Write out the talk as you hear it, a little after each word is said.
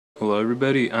Hello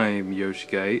everybody, I am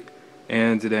Yoshigite,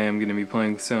 and today I'm going to be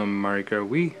playing some Mario Kart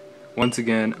Wii, once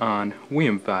again on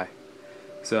Wiimmfi.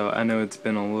 So I know it's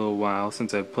been a little while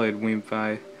since I've played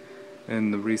Wiimmfi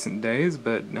in the recent days,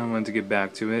 but I wanted to get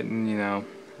back to it, and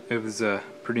it was a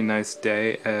pretty nice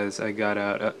day as I got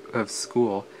out of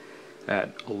school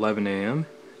at 11 a.m.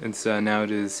 and so now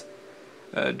it is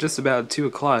just about 2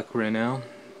 o'clock right now.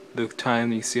 The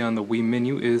time you see on the Wii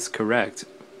menu is correct.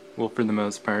 Well, for the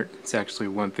most part, it's actually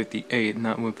 1:58,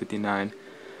 not 1:59.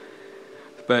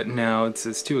 But now it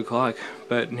says 2 o'clock,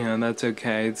 but that's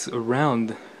okay. It's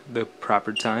around the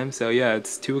proper time, so yeah,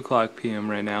 it's 2 o'clock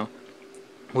p.m. right now,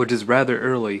 which is rather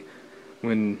early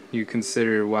when you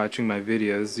consider watching my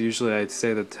videos. Usually I'd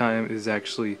say the time is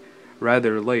actually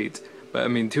rather late, but I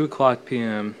mean 2 o'clock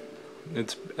p.m.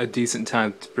 it's a decent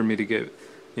time for me to get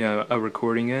a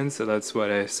recording in, so that's what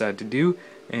I decided to do.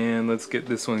 And let's get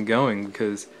this one going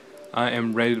because I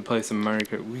am ready to play some Mario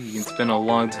Kart Wii. It's been a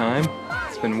long time.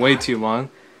 It's been way too long.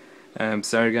 I'm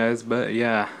sorry guys, but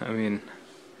yeah, I mean,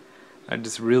 I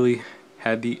just really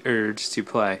had the urge to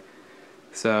play.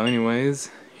 So anyways,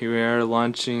 here we are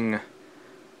launching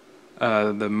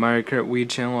the Mario Kart Wii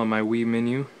channel on my Wii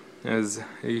menu. As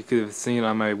you could have seen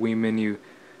on my Wii menu,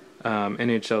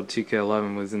 NHL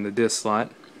 2K11 was in the disk slot.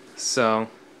 So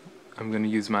I'm going to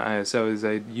use my ISO as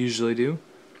I usually do.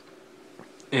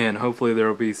 And hopefully there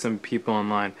will be some people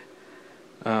online.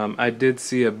 I did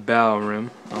see a battle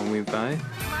room on Wiimmfi.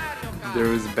 There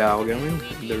was a battle going.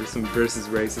 There were some versus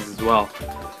races as well.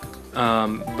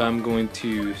 But I'm going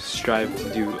to strive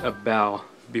to do a battle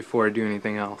before I do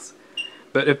anything else.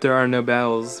 But if there are no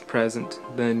battles present,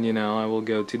 then I will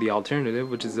go to the alternative,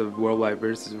 which is a worldwide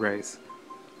versus race.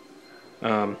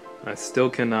 I still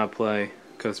cannot play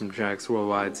custom tracks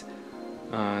worldwides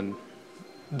on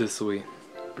this Wii.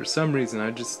 For some reason,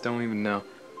 I just don't even know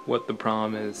what the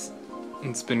problem is.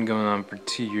 It's been going on for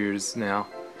 2 years now.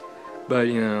 But,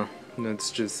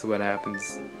 that's just what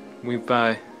happens.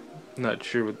 Wiimmfi, not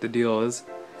sure what the deal is.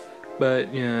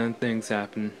 But, things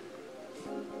happen.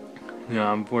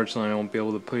 Unfortunately, I won't be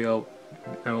able to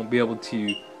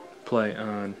play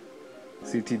on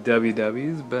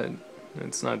CTWWs, but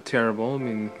it's not terrible. I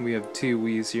mean, we have 2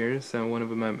 Wii's here, so one of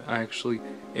them I'm actually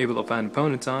able to find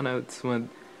opponents on. That's what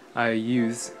I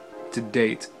use to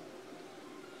date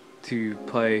to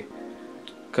play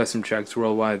custom tracks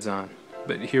worldwide on.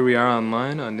 But here we are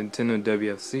online on Nintendo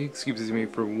WFC. Excuse me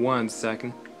for 1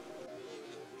 second.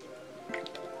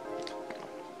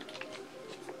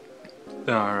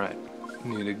 Alright,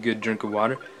 need a good drink of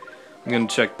water. I'm gonna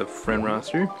check the friend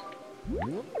roster.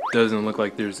 Doesn't look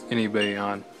like there's anybody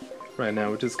on right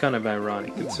now, which is kind of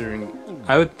ironic considering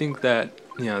I would think that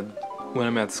when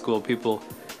I'm at school, people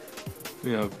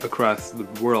across the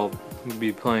world would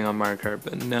be playing on Mario Kart,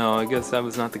 but no, I guess that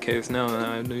was not the case. No,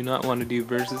 I do not want to do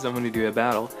versus, I want to do a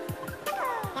battle.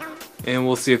 And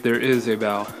we'll see if there is a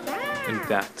battle, in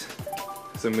fact.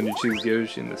 So I'm going to choose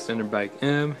Yoshi in the Center Bike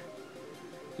M.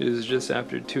 It is just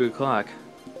after 2 o'clock.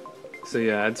 So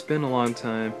yeah, it's been a long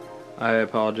time. I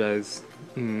apologize.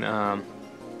 And,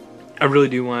 I really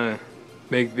do want to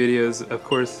make videos. Of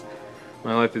course,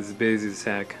 my life is busy as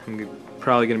heck. I'm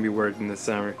probably going to be working this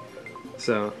summer.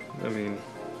 So, I mean,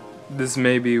 this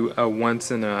may be a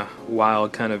once in a while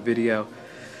kind of video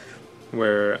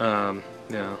where,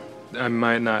 I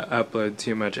might not upload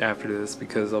too much after this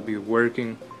because I'll be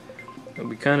working. It'll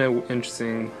be kind of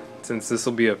interesting since this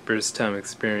will be a first time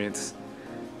experience.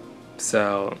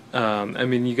 So, I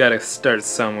mean, you gotta start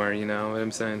somewhere, you know what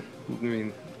I'm saying? I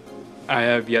mean, I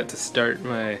have yet to start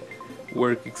my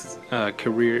work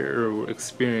career or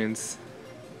experience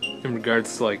in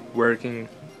regards to like working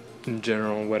in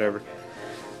general, whatever.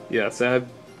 Yeah, so I have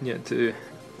yet to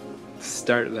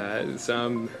start that. So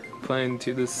I'm planning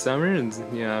to this summer, and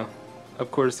of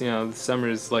course, the summer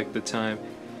is like the time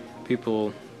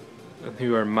people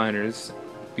who are minors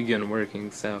begin working.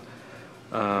 So,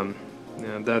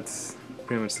 that's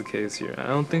pretty much the case here. I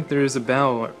don't think there is a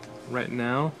battle right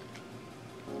now,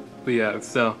 but yeah,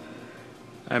 so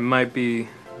I might be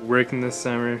working this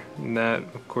summer, and that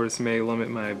of course may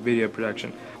limit my video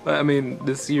production. But I mean,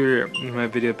 this year my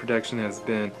video production has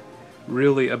been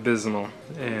really abysmal,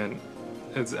 and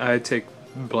I take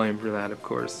blame for that, of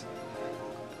course.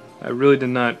 I really did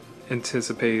not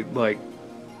anticipate like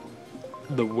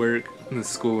the work and the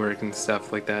schoolwork and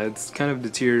stuff like that. It's kind of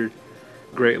deterred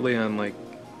greatly on like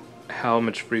how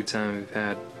much free time I've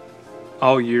had.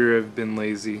 All year I've been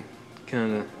lazy,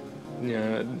 kind of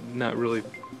not really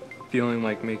feeling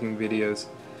like making videos.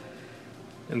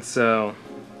 And so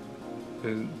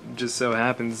it just so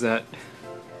happens that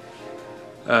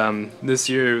this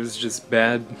year it was just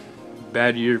bad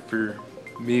year for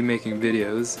me making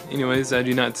videos. Anyways, I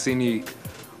do not see any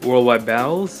worldwide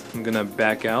battles. I'm gonna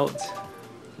back out.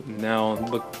 Now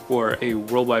look for a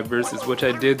worldwide versus, which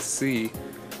I did see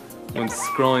when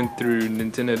scrolling through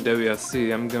Nintendo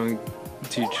WSC. I'm going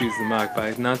to choose the mock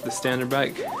bike, not the standard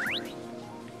bike.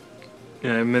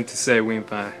 Yeah, I meant to say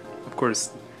Wiimmfi. Of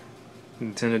course,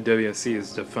 Nintendo WSC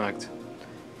is defunct.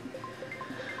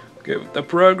 Get with the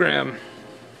program.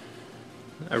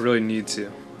 I really need to.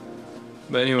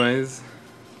 But anyways,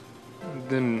 it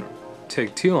didn't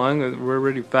take too long. We're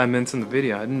already 5 minutes in the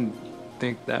video. I didn't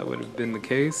think that would have been the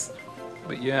case.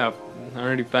 But yeah,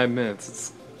 already 5 minutes.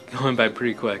 It's going by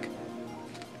pretty quick.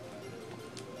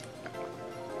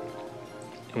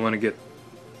 I want to get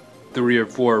 3 or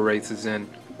 4 races in,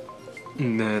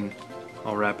 and then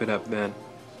I'll wrap it up then,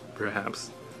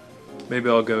 perhaps. Maybe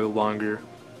I'll go longer,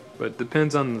 but it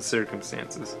depends on the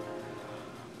circumstances.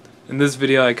 In this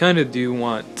video, I kind of do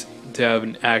want to have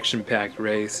an action-packed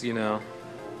race, you know,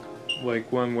 like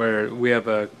one where we have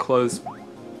a close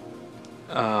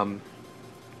photo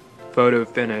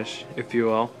finish, if you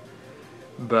will.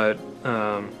 But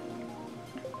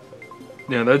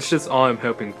you know, that's just all I'm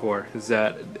hoping for, is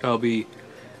that it'll be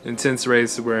an intense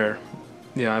race where,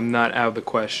 you know, I'm not out of the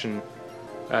question.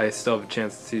 I still have a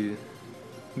chance to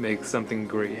make something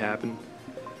great happen.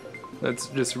 That's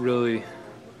just really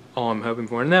all I'm hoping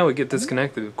for. And now we get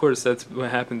disconnected. Of course, that's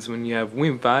what happens when you have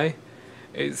Wiimmfi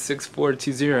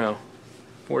 86420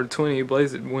 420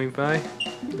 blaze it Wiimmfi.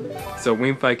 So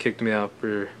Wiimmfi kicked me out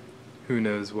for who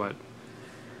knows what.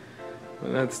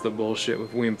 Well, that's the bullshit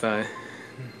with Wiimmfi.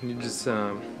 You just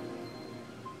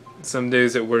some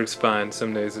days it works fine,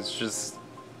 some days it's just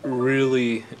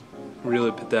really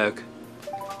pathetic.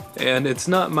 And it's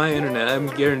not my internet, I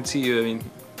guarantee you. I mean,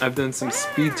 I've done some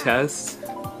speed tests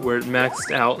where it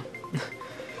maxed out.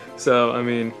 So, I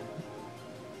mean,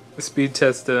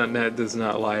 speedtest.net does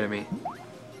not lie to me.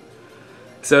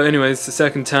 So anyways, the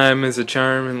second time is a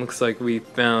charm, and looks like we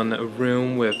found a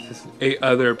room with 8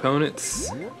 other opponents.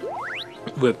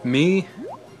 With me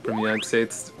from the United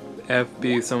States,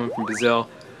 FB, someone from Brazil,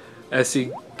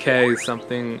 SCK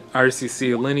something,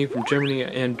 RCC Lenny from Germany,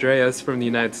 Andreas from the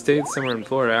United States, somewhere in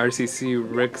Florida, RCC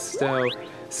Rickstow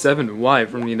 7Y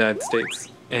from the United States,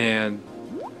 and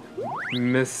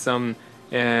Miss Some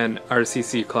and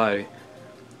RCC Cloudy.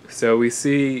 So we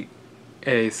see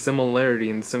a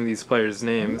similarity in some of these players'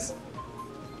 names,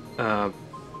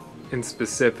 in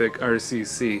specific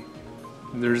RCC.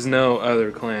 There's no other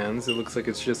clans, it looks like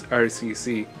it's just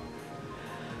RCC.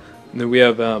 And then we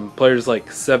have players like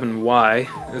 7Y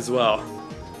as well.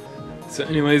 So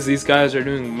anyways, these guys are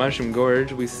doing Mushroom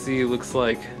Gorge. We see, looks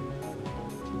like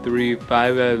 5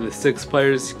 out of the 6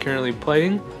 players currently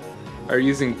playing are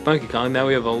using Funky Kong. Now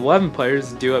we have 11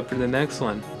 players due up for the next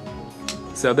one.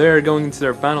 So they're going into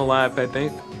their final lap, I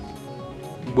think,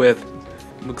 with,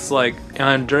 looks like,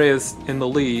 Andreas in the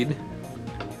lead.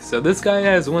 So this guy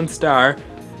has 1 star,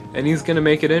 and he's going to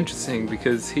make it interesting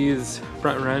because he is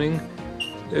front running.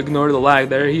 Ignore the lag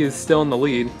there, he is still in the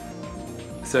lead.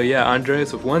 So yeah,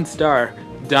 Andreas with 1 star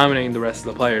dominating the rest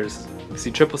of the players. You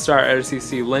see triple star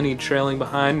RCC Lenny trailing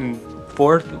behind in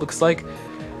 4th, it looks like.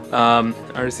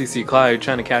 RCC Cloud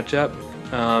trying to catch up.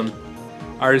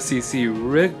 RCC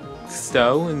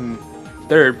Rickstow in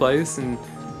 3rd place, and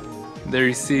there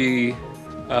you see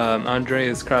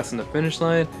Andreas crossing the finish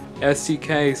line.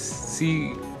 SCK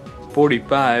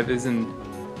C45 is in,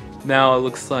 now it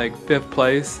looks like 5th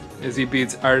place as he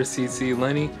beats RCC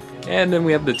Lenny. And then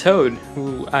we have the Toad,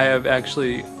 who I have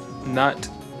actually not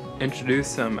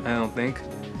introduced him, I don't think.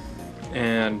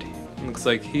 And looks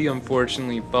like he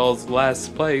unfortunately falls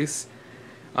last place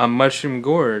on Mushroom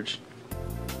Gorge.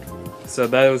 So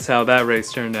that was how that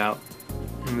race turned out.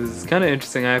 And this is kind of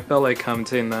interesting. I felt like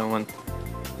commentating that one.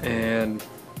 And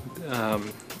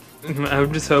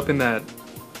I'm just hoping that,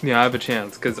 you know, I have a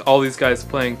chance, because all these guys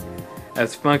playing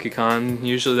as Funky Kong,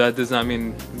 usually that does not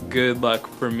mean good luck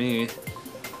for me.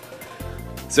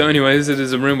 So anyways, it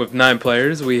is a room with 9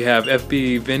 players. We have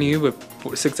Fb Vini with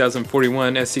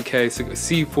 6041, SCK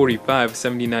C45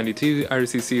 7092,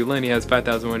 RCC Lenny has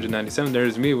 5197,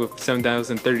 there's me with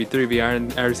 7033 VR,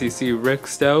 and RCC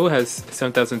Rickstow has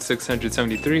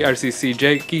 7673, RCC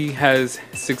Jaike has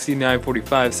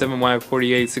 6945,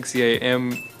 7Y48,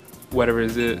 68M, whatever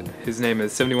is it, his name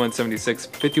is 7176,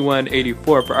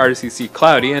 5184 for RCC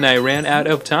Cloudy, and I ran out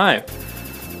of time.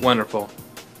 Wonderful.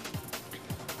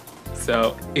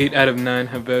 So 8 out of 9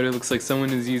 have voted. Looks like someone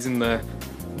is using the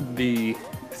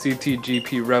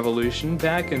CTGP Revolution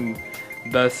pack, and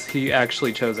thus he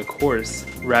actually chose a course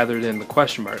rather than the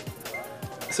question mark.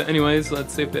 So anyways,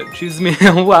 let's see if it chooses me.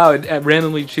 Wow, it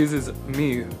randomly chooses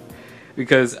me.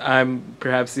 because I'm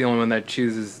perhaps the only one that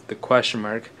chooses the question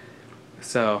mark.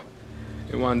 So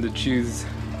I wanted to choose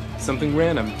something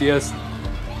random. DS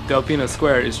Delfino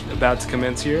Square is about to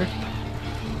commence here.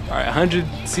 Alright,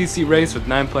 100cc race with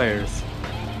 9 players.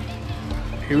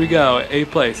 Here we go,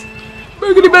 8th place.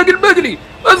 Boogity, boogity, boogity!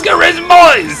 Let's go racing,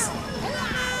 boys!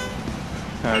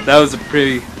 Alright, that was a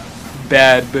pretty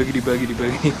bad boogity, boogity,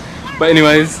 boogity. But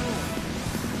anyways,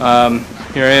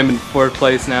 here I am in 4th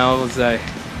place now as I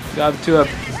got to a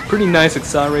pretty nice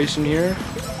acceleration here.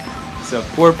 So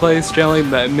 4th place, trailing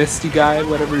that Misty guy,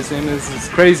 whatever his name is. It's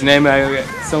a crazy name.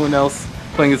 Someone else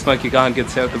playing as Funky Kong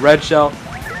gets hit with the red shell.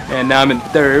 And now I'm in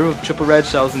 3rd with triple red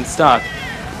shells in stock.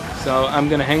 So I'm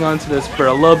going to hang on to this for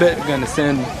a little bit. I'm going to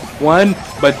send 1,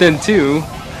 but then 2.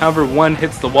 However, 1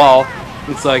 hits the wall,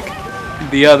 it's like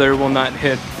the other will not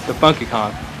hit the Funky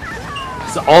Kong.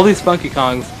 So all these Funky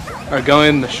Kongs are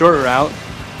going the short route.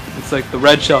 It's like the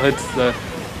red shell hits the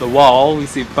wall. We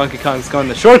see Funky Kong's going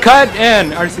the shortcut,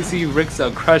 and Rcc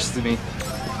Jaike crushes me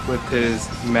with his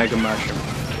Mega Mushroom.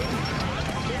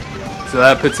 So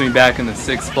that puts me back in the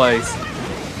 6th place.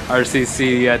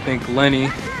 Rcc, I think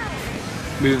Lenny,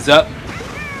 moves up.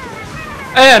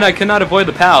 And I cannot avoid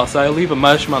the PAL, so I leave a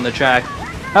mushroom on the track.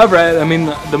 However, I mean,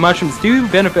 the mushrooms do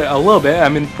benefit a little bit.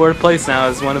 I'm in 4th place now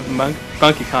as one of the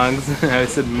Funky Kongs. I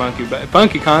said monkey, but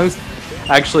Funky Kongs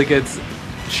actually gets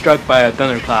struck by a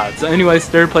thundercloud. So anyways,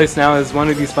 3rd place now as one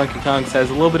of these Funky Kongs has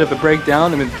a little bit of a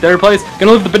breakdown. I'm in 3rd place,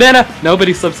 gonna leave the banana,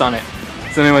 nobody slips on it.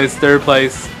 So anyways, 3rd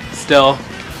place still,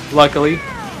 luckily.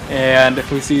 And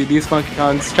we see these Funky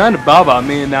Kongs trying to bob on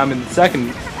me, and now I'm in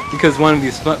 2nd because one of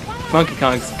these Funky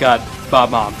Kongs got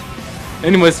bob-bombed.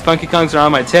 Anyways, Funky Kongs are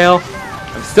on my tail.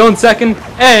 I'm still in 2nd,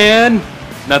 and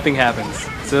nothing happens.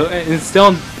 So it's still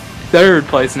in 3rd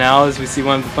place now as we see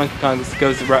one of the Funky Kongs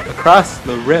goes across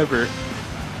the river.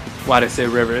 Why'd I say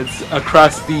river? It's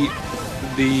across the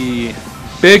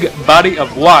big body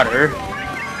of water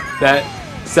that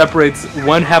separates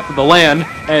one half of the land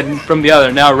and from the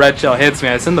other. Now red shell hits me.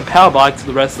 I send the PAL block to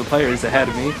the rest of the players ahead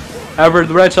of me. However,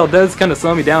 the red shell does kind of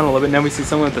slow me down a little bit. Now we see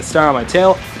someone with a star on my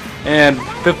tail, and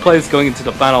 5th place going into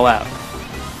the final lap.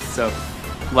 So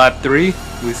lap 3,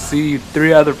 we see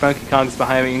 3 other Funky Kongs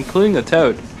behind me, including a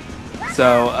Toad.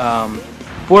 So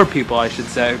 4 people, I should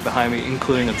say, behind me,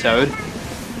 including a Toad.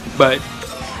 But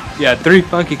yeah, 3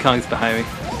 Funky Kongs behind me.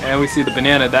 And we see the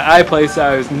banana that I placed.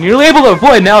 I was nearly able to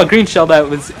avoid. Now a green shell that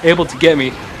was able to get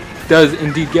me does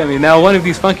indeed get me. Now one of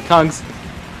these Funky Kongs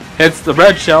hits the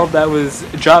red shell that was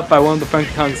dropped by one of the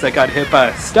Funky Kongs that got hit by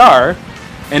a star.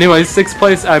 Anyways, 6th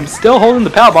place, I'm still holding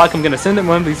the PAL block. I'm going to send it.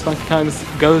 One of these Funky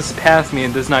Kongs goes past me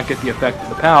and does not get the effect of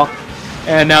the PAL.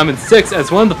 And now I'm in 6th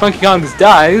as one of the Funky Kongs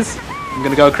dies. I'm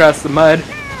going to go across the mud.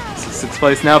 So 6th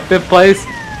place now, 5th place.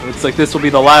 It looks like this will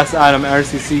be the last item.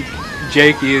 Rcc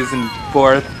Jaike is in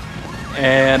 4th.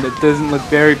 And it doesn't look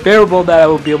very favorable that I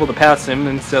will be able to pass him.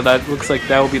 And so that looks like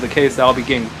that will be the case. I'll be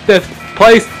getting 5th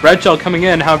place. Red shell coming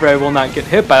in. However, I will not get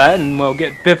hit by that and will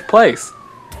get 5th place.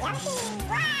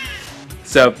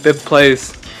 So 5th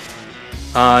place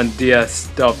on DS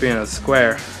Delfino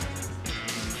Square.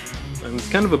 It was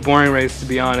kind of a boring race, to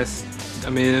be honest. I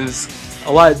mean, it was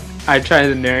a lot. I tried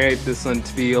to narrate this one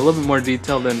to be a little bit more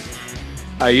detailed than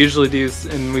I usually do,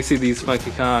 and we see these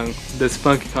Funky Kong, this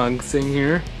Funky Kong sitting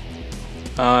here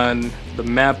on the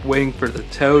map waiting for the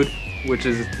Toad, which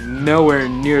is nowhere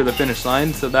near the finish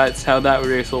line. So that's how that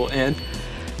race will end,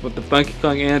 with the Funky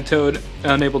Kong and Toad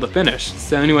unable to finish.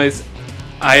 So anyways,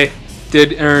 I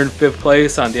did earn 5th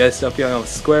place on DS Delfino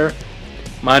Square,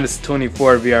 minus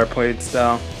 24 VR points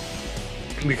though,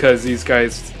 because these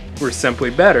guys were simply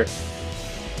better.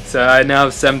 So I now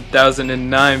have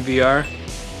 7,009 VR.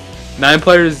 9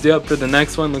 players due up for the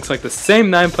next one. Looks like the same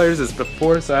 9 players as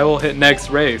before, so I will hit next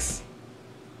race.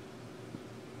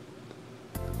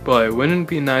 Boy, wouldn't it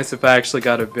be nice if I actually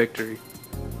got a victory?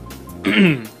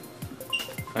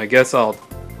 I guess I'll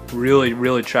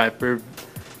really try for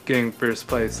getting 1st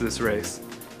place this race.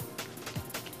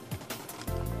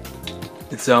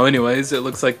 So anyways, it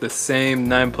looks like the same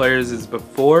 9 players as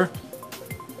before.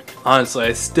 Honestly,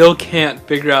 I still can't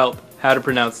figure out how to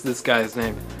pronounce this guy's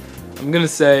name. I'm gonna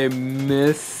say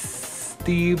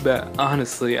Misty, but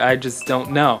honestly, I just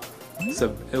don't know.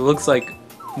 So it looks like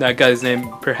that guy's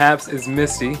name perhaps is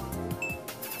Misty,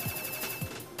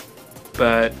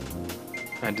 but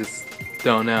I just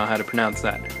don't know how to pronounce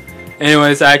that.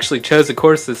 Anyways, I actually chose a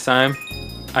course this time.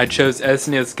 I chose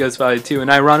SNES Ghost Valley 2,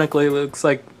 and ironically, it looks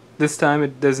like this time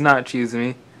it does not choose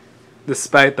me,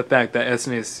 despite the fact that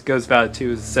SNES Ghost Valley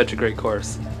 2 is such a great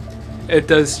course. It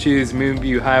does choose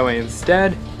Moonview Highway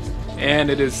instead, and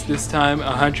it is this time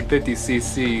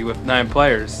 150cc with 9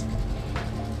 players.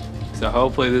 So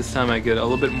hopefully this time I get a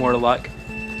little bit more luck.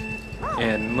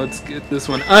 And let's get this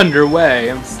one underway.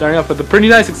 I'm starting off with a pretty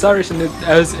nice acceleration that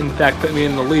has in fact put me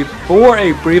in the lead for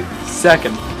a brief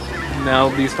second. Now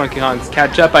these Funky Kongs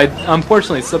catch up. I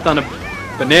unfortunately slipped on a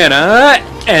banana,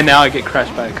 and now I get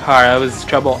crushed by a car. I was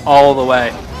trouble all the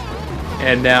way.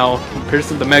 And now the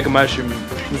person with the Mega Mushroom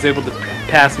was able to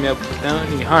pass me up without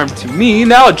any harm to me.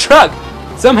 Now a truck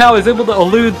somehow is able to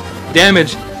elude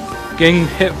damage getting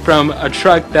hit from a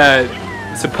truck that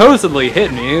supposedly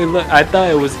hit me. I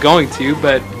thought it was going to,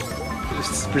 but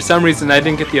for some reason I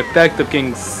didn't get the effect of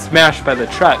getting smashed by the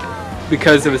truck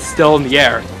because it was still in the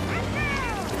air.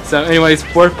 So anyways,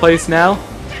 4th place now.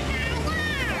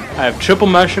 I have triple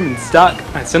mushroom in stock.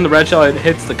 I send the red shell, it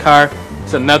hits the car,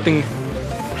 so nothing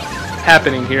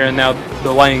happening here, and now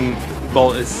the lightning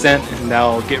bolt is sent, and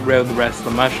now I'll get rid of the rest of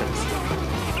the mushrooms.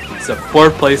 So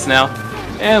 4th place now,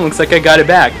 and looks like I got it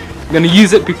back. I'm going to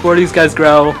use it before these guys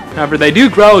grow. However, they do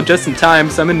grow just in time,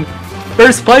 so I'm in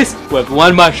 1st place with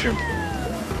 1 mushroom.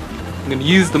 I'm going to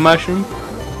use the mushroom.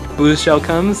 Blue shell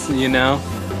comes, you know.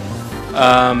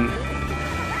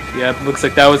 Yeah, looks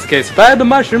like that was the case. If I had the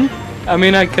mushroom, I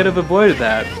mean, I could have avoided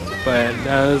that. But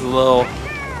that was a little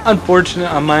unfortunate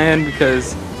on my end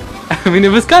because, I mean,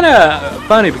 it was kind of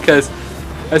funny because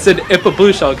I said if a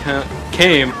blue shell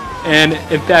came, and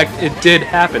in fact, it did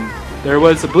happen. There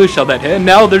was a blue shell that hit, and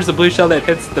now there's a blue shell that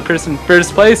hits the person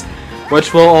 1st place,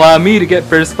 which will allow me to get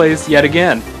 1st place yet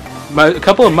again. A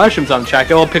couple of mushrooms on the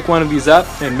track. I'll pick one of these up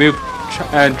and move,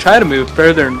 and try to move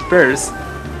further and first.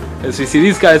 As we see,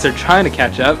 these guys are trying to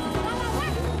catch up.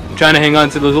 I'm trying to hang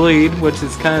on to the lead, which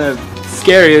is kind of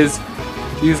scary as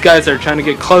these guys are trying to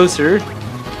get closer.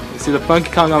 You see the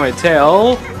Funky Kong on my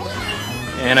tail,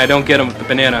 and I don't get him with the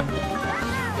banana.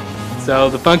 So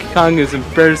the Funky Kong is in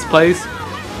 1st place.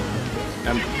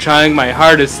 I'm trying my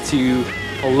hardest to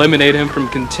eliminate him from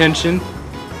contention.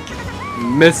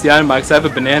 Miss the item box. I have a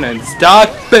banana in stock,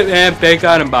 and fake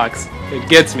item box. It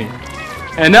gets me.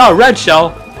 And now a red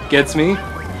shell gets me.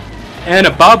 And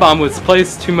a bomb was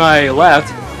placed to my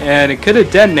left, and it could have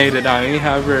detonated on me.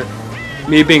 However,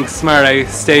 me being smart, I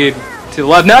stayed to the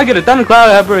left. Now I get a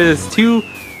thundercloud. However, it is too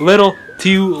little,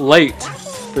 too late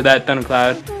for that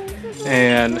thundercloud,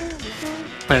 and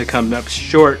I come up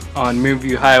short on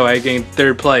Moonview Highway, getting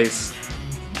 3rd place.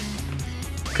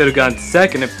 Could have gone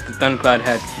 2nd if the thundercloud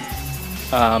had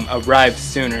arrived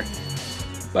sooner.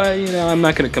 But you know, I'm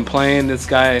not going to complain. This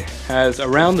guy has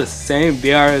around the same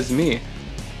VR as me,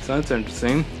 so that's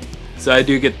interesting. So I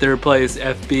do get 3rd place.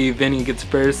 Fb Vini gets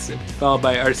 1st, followed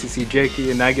by Rcc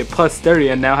Jaike, and I get plus 30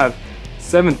 and now have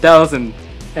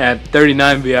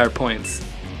 7,039 VR points.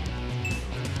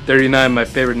 39, my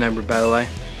favorite number, by the way.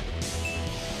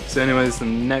 So anyways, the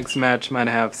next match might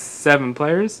have 7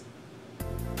 players.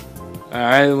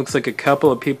 Alright, it looks like a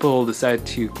couple of people decide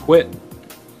to quit.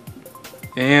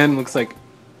 And looks like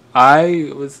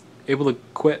I was able to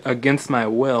quit against my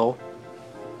will.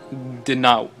 Did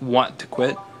not want to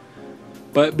quit.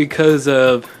 But because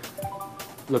of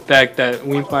the fact that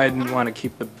Wiimmfi didn't want to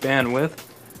keep the bandwidth,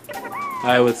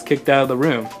 I was kicked out of the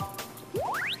room.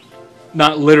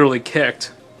 Not literally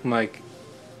kicked, like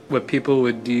what people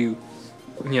would do.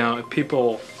 You know, if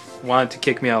people wanted to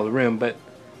kick me out of the room, but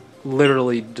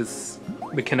literally just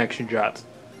the connection drops.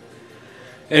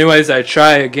 Anyways, I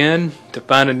try again to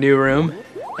find a new room,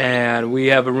 and we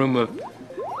have a room of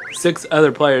 6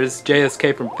 other players.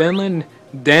 JSK from Finland,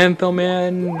 Dan the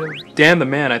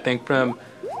Man, I think, from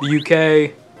the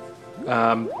UK.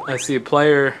 I see a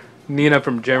player, Nina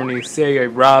from Germany, Sergey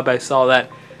Rob, I saw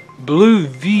that. Blue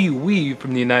V Wii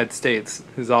from the United States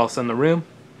is also in the room.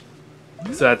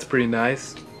 So that's pretty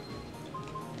nice.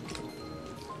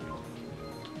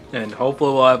 And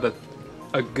hopefully we'll have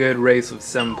a good race with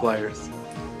 7 players.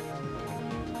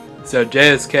 So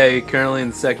JSK currently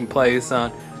in 2nd place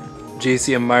on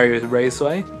GC and Mario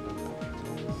Raceway.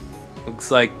 Looks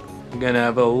like I'm going to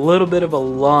have a little bit of a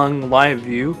long live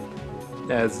view,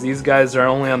 as these guys are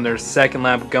only on their 2nd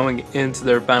lap going into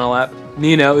their final lap.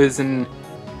 Nino is in,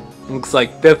 looks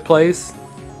like 5th place,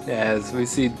 as we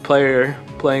see player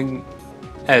playing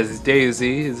as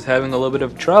Daisy is having a little bit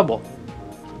of trouble.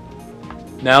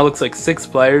 Now it looks like 6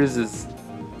 players is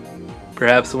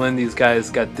perhaps when these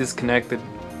guys got disconnected.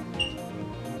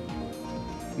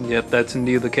 Yep, that's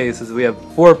indeed the case, as we have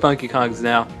 4 Funky Kongs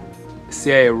now.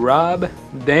 CA Rob,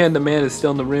 Dan the Man is still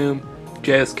in the room,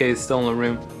 JSK is still in the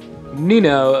room.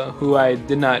 Nino, who I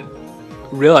did not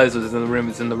realize was in the room,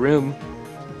 is in the room.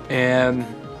 And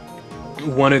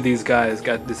one of these guys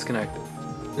got disconnected.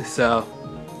 So,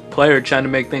 player trying to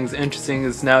make things interesting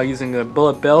is now using a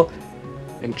bullet bill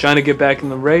and trying to get back in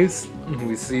the race.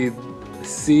 We see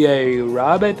CA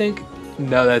Rob, I think,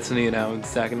 No, that's Nino in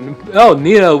second. Oh,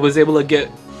 Nino was able to get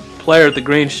player with the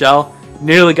green shell.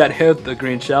 Nearly got hit with the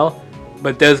green shell,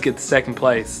 but does get second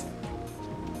place.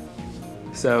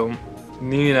 So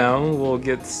Nino will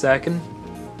get second,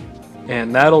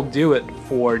 and that'll do it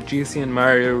for GC and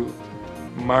Mario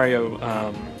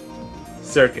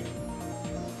Circuit.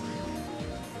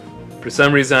 For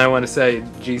some reason, I want to say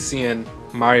GC and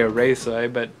Mario Raceway,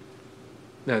 but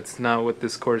that's not what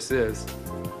this course is.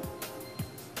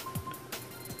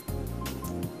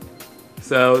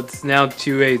 So it's now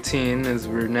 2:18 as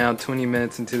we're now 20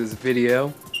 minutes into this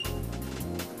video.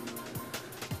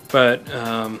 But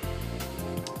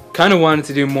kind of wanted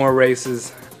to do more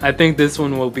races. I think this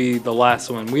one will be the last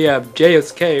one. We have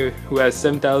JSK, who has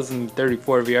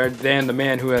 7,034 VR, Dan the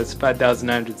Man, who has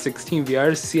 5,916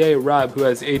 VR, CA Rob, who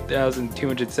has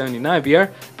 8,279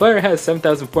 VR, Player has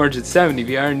 7,470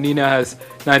 VR, Nina has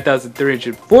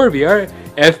 9,304 VR,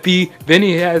 FB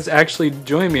Vini has actually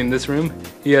joined me in this room.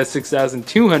 He has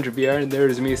 6,200 VR, and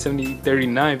there's me,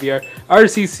 7,039 VR,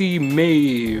 Rcc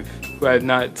Jaike, who I have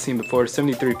not seen before,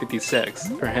 7,356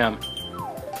 for him.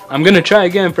 I'm gonna try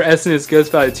again for SNS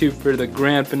Ghost Valley 2 for the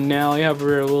grand finale.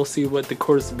 However, we'll see what the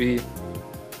course will be.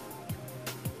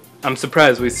 I'm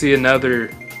surprised we see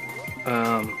another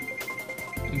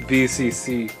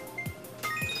VCC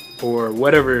or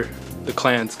whatever the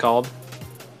clan's called.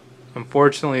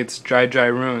 Unfortunately, it's Dry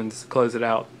Ruins to close it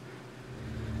out.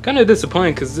 Kind of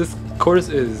disappointing because this course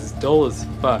is dull as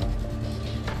fuck.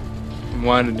 I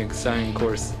wanted an exciting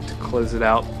course to close it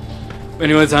out.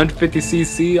 Anyways,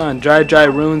 150cc on Dry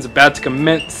Ruins about to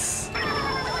commence.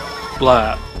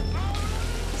 Blah.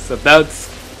 So that's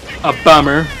a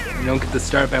bummer. You don't get the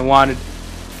start I wanted.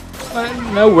 But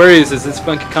no worries as this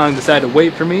Funky Kong decided to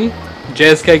wait for me.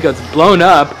 JSK gets blown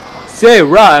up. Say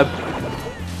Rob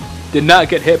did not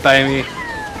get hit by me,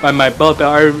 by my bullet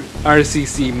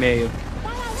RCC Maeve.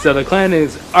 So the clan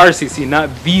is RCC, not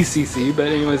VCC. But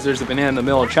anyways, there's a banana in the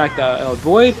middle of the track that I'll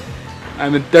avoid.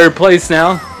 I'm in third place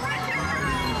now.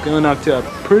 Going off to a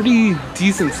pretty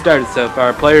decent start so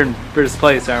far. Player in first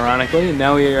place, ironically, and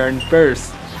now we are in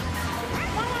first.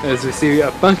 As we see a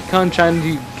Funky Kong trying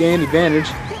to gain advantage,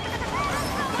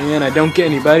 and I don't get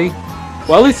anybody.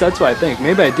 Well, at least that's what I think.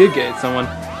 Maybe I did get someone.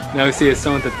 Now we see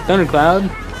someone with the thundercloud,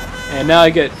 and now I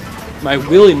get my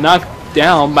wheelie knocked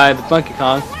down by the Funky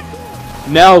Kong.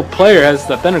 Now player has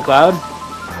the thundercloud,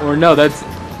 or no, that's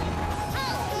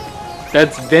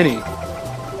Vinny.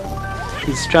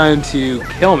 He's trying to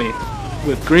kill me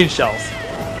with green shells.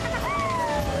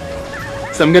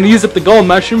 So I'm going to use up the gold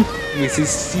mushroom. And we see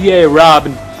CA Rob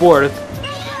in fourth.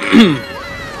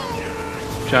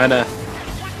 Trying to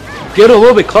get a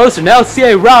little bit closer. Now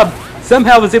CA Rob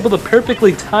somehow was able to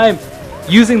perfectly time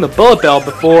using the bullet bell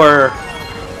before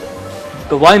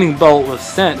the lightning bolt was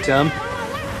sent to him.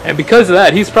 And because of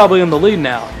that, he's probably in the lead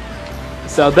now.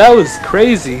 So that was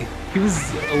crazy. He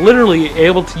was literally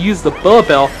able to use the bullet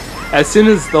bell as soon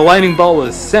as the lightning bolt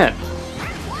was sent,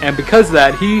 and because of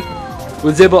that, he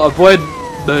was able to avoid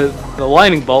the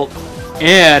lightning bolt,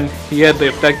 and he had the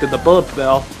effect of the bullet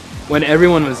bell when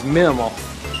everyone was minimal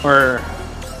or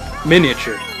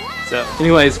miniature. So,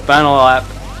 anyways, final lap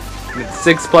in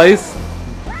sixth place,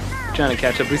 trying to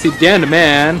catch up. We see Dan the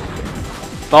Man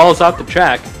falls off the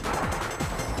track,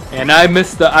 and I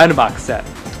missed the item box set.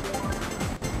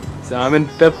 So I'm in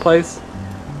fifth place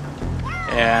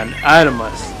and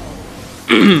itemless.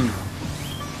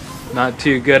 Not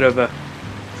too good of a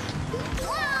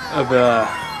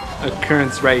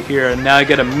occurrence right here. And now I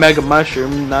get a mega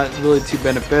mushroom, not really too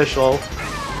beneficial.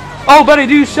 Oh, but I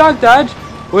do shock dodge,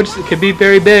 which could be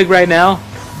very big right now.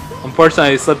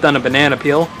 Unfortunately, I slipped on a banana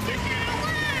peel,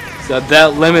 so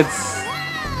that limits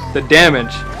the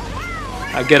damage.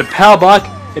 I get a power block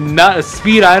and not a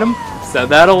speed item, so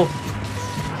that'll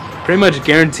pretty much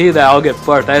guarantee that I'll get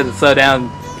fourth. I had to slow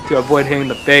down to avoid hitting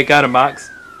the fake item box.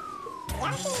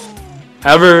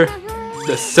 However,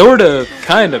 the sort of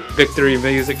kind of victory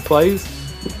music plays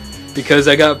because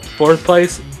I got fourth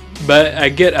place, but I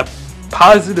get a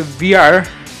positive VR,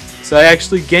 so I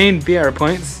actually gained VR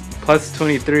points plus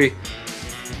 23,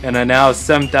 and I now have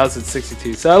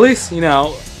 7,062. So at least, you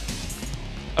know,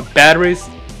 a bad race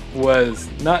was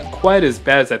not quite as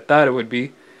bad as I thought it would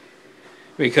be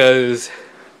because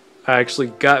I actually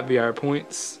got VR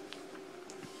points.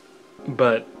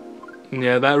 But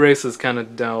yeah, that race is kind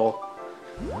of dull,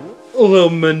 a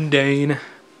little mundane,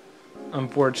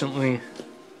 unfortunately.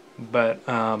 But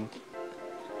yeah,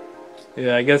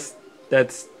 I guess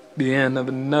that's the end of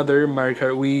another Mario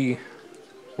Kart Wii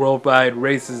Worldwide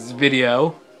Races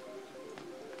video.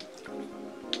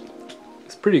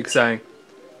 It's pretty exciting,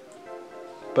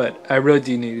 but I really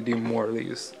do need to do more of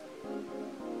these.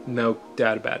 No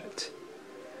doubt about it.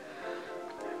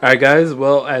 Alright guys,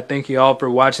 well, I thank you all for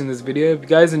watching this video. If you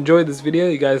guys enjoyed this video,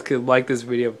 you guys could like this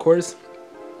video, of course.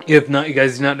 If not, you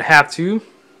guys do not have to.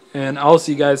 And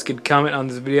also, you guys could comment on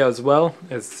this video as well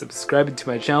as subscribing to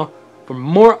my channel for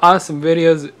more awesome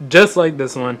videos just like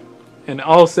this one. And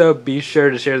also, be sure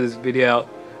to share this video out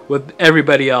with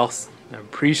everybody else. I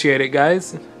appreciate it,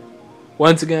 guys.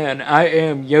 Once again, I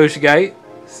am Yoshi Jaike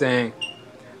saying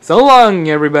so long,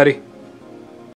 everybody.